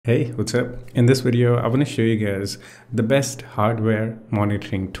Hey, what's up? In this video, I want to show you guys the best hardware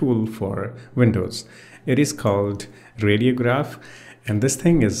monitoring tool for Windows. It is called Radiograph, and this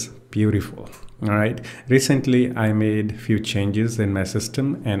thing is beautiful. All right. Recently, I made a few changes in my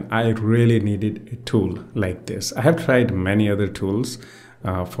system, and I really needed a tool like this. I have tried many other tools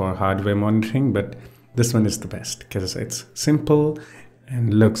for hardware monitoring, but this one is the best because it's simple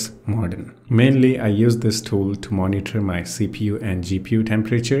and looks modern. Mainly, I use this tool to monitor my CPU and GPU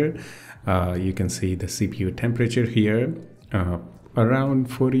temperature. You can see the CPU temperature here, around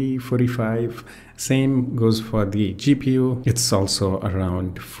 40, 45. Same goes for the GPU. It's also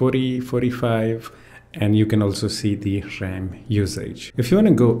around 40, 45. And you can also see the RAM usage. If you want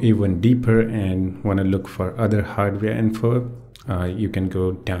to go even deeper and want to look for other hardware info, you can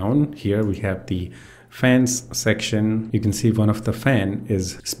go down. Here we have the fans section. You can see one of the fan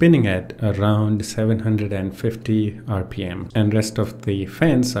is spinning at around 750 RPM, and rest of the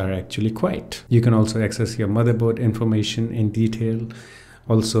fans are actually quiet. You can also access your motherboard information in detail.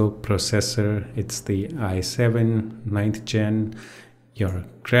 Also processor, it's the i7 9th gen, your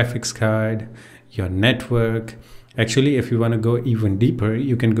graphics card, your network. Actually, if you want to go even deeper,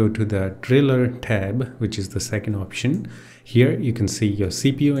 you can go to the driller tab, which is the second option. Here you can see your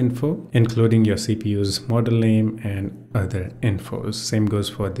CPU info, including your CPU's model name and other infos. Same goes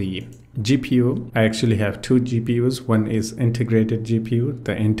for the GPU. I actually have two GPUs. One is integrated GPU,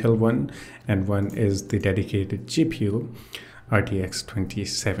 the Intel one, and one is the dedicated GPU, RTX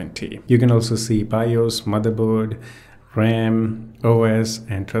 2070. You can also see BIOS, motherboard, RAM, OS,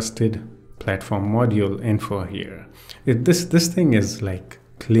 and trusted platform module info here. This thing is like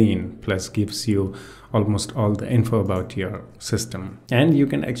clean, plus gives you almost all the info about your system. And you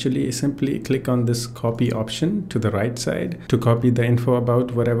can actually simply click on this copy option to the right side to copy the info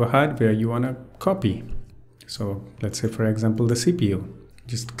about whatever hardware you want to copy. So let's say, for example, the CPU.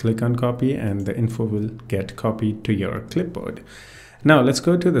 Just click on copy and the info will get copied to your clipboard. Now let's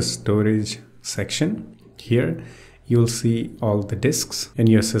go to the storage section. Here you'll see all the disks in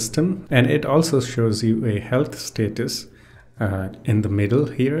your system, and it also shows you a health status. In the middle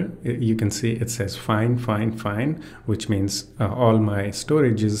here, you can see it says fine, fine, fine, which means all my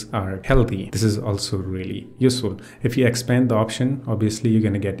storages are healthy. This is also really useful. If you expand the option, obviously you're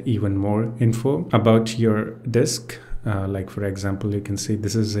going to get even more info about your disk. Like for example, you can see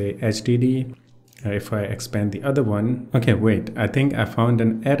this is a HDD. If I expand the other one, okay, wait, I think I found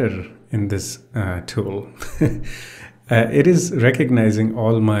an error in this tool. It is recognizing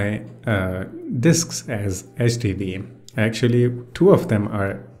all my disks as HDD. Actually, two of them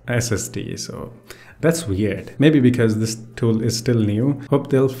are SSD, so that's weird. Maybe because this tool is still new. Hope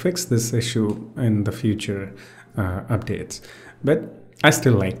they'll fix this issue in the future updates. But I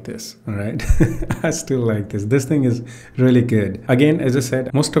still like this, all right? I still like this. This thing is really good. Again, as I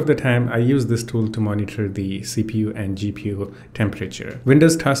said, most of the time I use this tool to monitor the CPU and GPU temperature.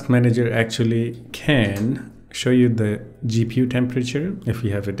 Windows Task Manager actually can show you the GPU temperature if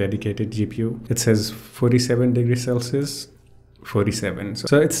you have a dedicated GPU. It says 47 degrees Celsius, 47.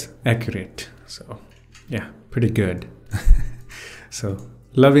 So it's accurate. So yeah, pretty good. So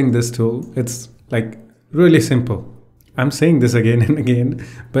loving this tool. It's like really simple. I'm saying this again and again,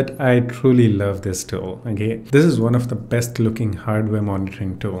 but I truly love this tool. Okay, this is one of the best looking hardware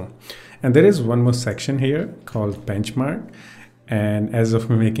monitoring tool. And there is one more section here called benchmark. And as of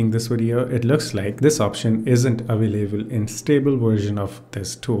me making this video, it looks like this option isn't available in stable version of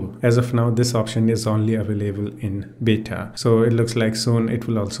this tool. As of now, this option is only available in beta. So it looks like soon it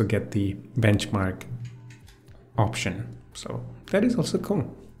will also get the benchmark option. So that is also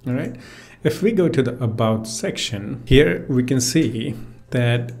cool. All right. If we go to the About section, here we can see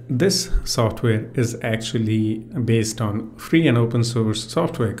that this software is actually based on free and open source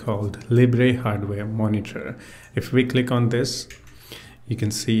software called Libre Hardware Monitor. If we click on this, you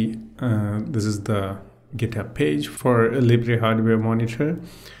can see this is the GitHub page for Libre Hardware Monitor.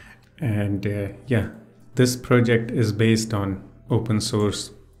 And yeah, this project is based on open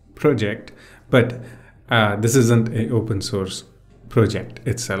source project, but this isn't an open source project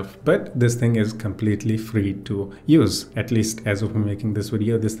itself, but this thing is completely free to use. At least as of making this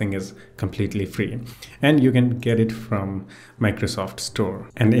video, this thing is completely free, and you can get it from Microsoft Store,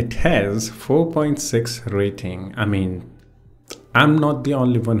 and it has 4.6 rating. I mean, I'm not the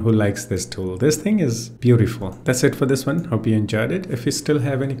only one who likes this tool. This thing is beautiful. That's it for this one. Hope you enjoyed it. If you still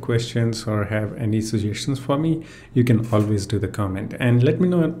have any questions or have any suggestions for me, you can always do the comment and let me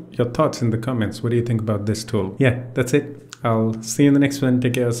know your thoughts in the comments. What do you think about this tool? Yeah, that's it. I'll see you in the next one.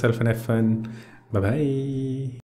 Take care of yourself and have fun. Bye-bye.